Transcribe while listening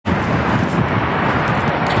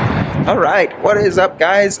Alright, what is up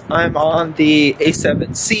guys? I'm on the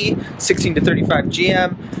a7c 16 to 35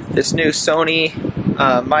 GM, this new Sony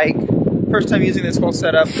mic. First time using this whole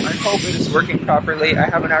setup. I hope it is working properly. I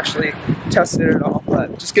haven't actually tested it at all,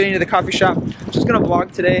 but just getting to the coffee shop. Just gonna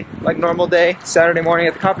vlog today, like normal day, Saturday morning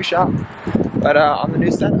at the coffee shop, but on the new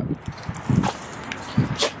setup.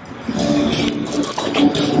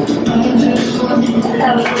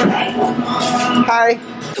 Hi.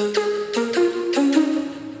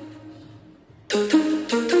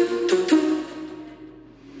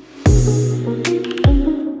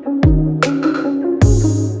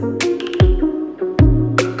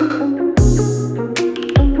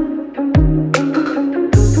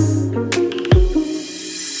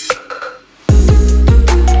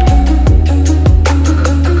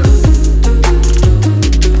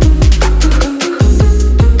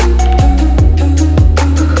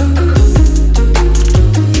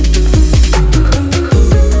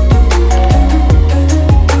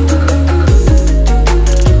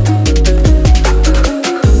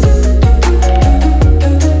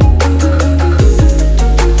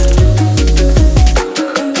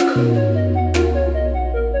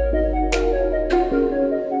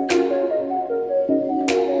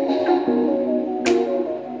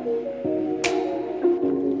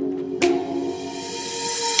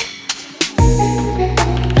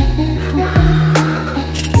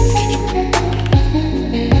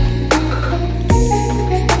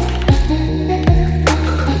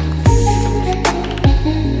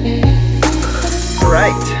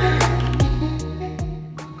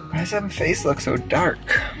 Why does that face look so dark?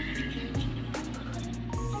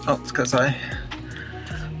 Oh, it's because I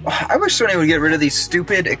wish Sony would get rid of these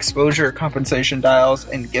stupid exposure compensation dials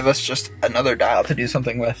and give us just another dial to do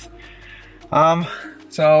something with.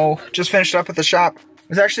 So just finished up at the shop. It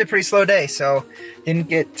was actually a pretty slow day, so didn't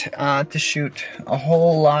get to shoot a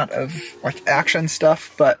whole lot of like action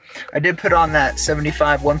stuff, but I did put on that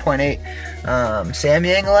 75 1.8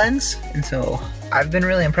 Samyang lens, and so I've been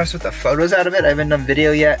really impressed with the photos out of it. I haven't done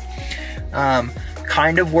video yet.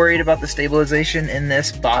 Kind of worried about the stabilization in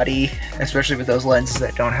this body, especially with those lenses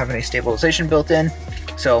that don't have any stabilization built in.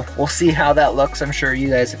 So we'll see how that looks. I'm sure you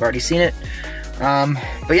guys have already seen it.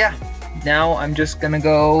 But yeah, now I'm just gonna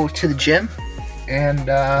go to the gym and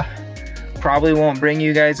probably won't bring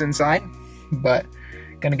you guys inside, but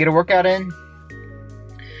gonna get a workout in.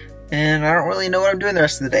 And I don't really know what I'm doing the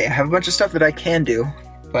rest of the day. I have a bunch of stuff that I can do,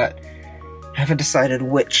 but I haven't decided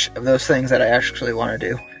which of those things that I actually want to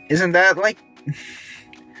do. Isn't that like...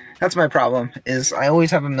 That's my problem, is I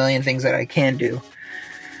always have a million things that I can do,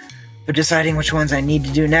 but deciding which ones I need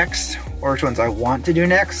to do next, or which ones I want to do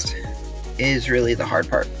next, is really the hard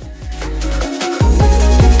part.